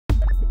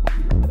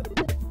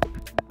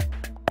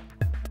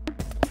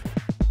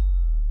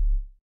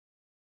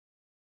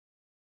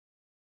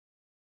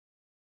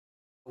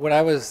When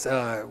I was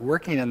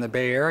working in the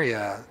Bay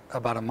Area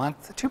about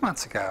 2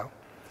 months ago,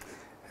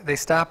 they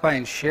stopped by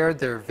and shared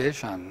their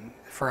vision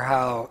for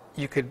how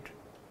you could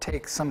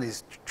take some of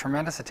these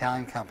tremendous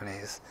Italian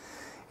companies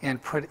and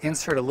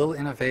insert a little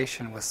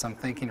innovation with some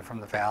thinking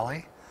from the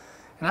Valley.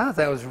 And I thought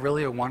that was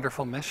really a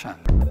wonderful mission.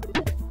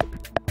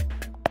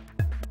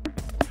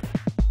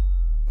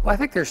 Well, I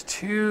think there's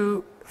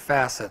two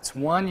facets.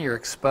 One, you're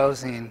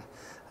exposing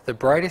the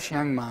brightest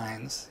young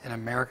minds in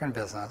American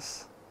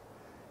business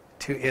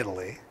to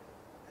Italy,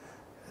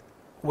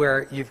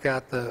 where you've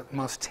got the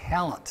most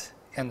talent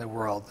in the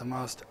world, the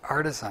most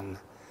artisan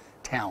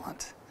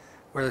talent,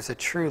 where there's a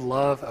true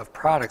love of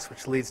products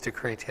which leads to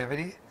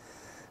creativity.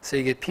 So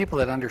you get people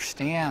that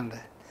understand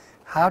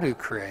how to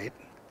create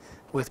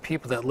with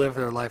people that live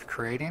their life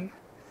creating,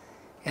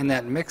 and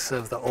that mix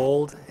of the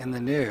old and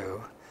the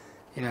new,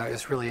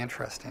 is really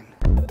interesting.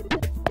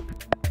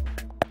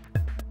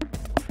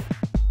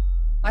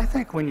 I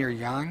think when you're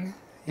young,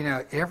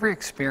 every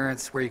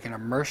experience where you can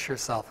immerse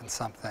yourself in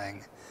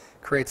something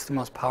creates the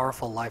most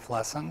powerful life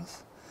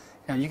lessons.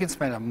 You can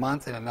spend a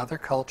month in another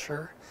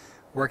culture,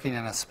 working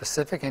in a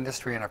specific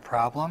industry and a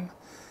problem.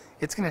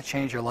 It's going to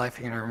change your life.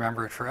 You're going to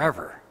remember it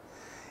forever.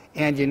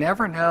 And you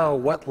never know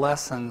what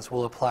lessons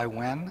will apply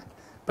when,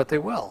 but they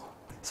will.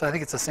 So I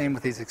think it's the same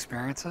with these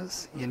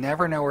experiences. You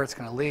never know where it's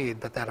going to lead,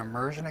 but that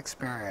immersion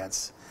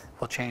experience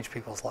will change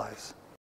people's lives.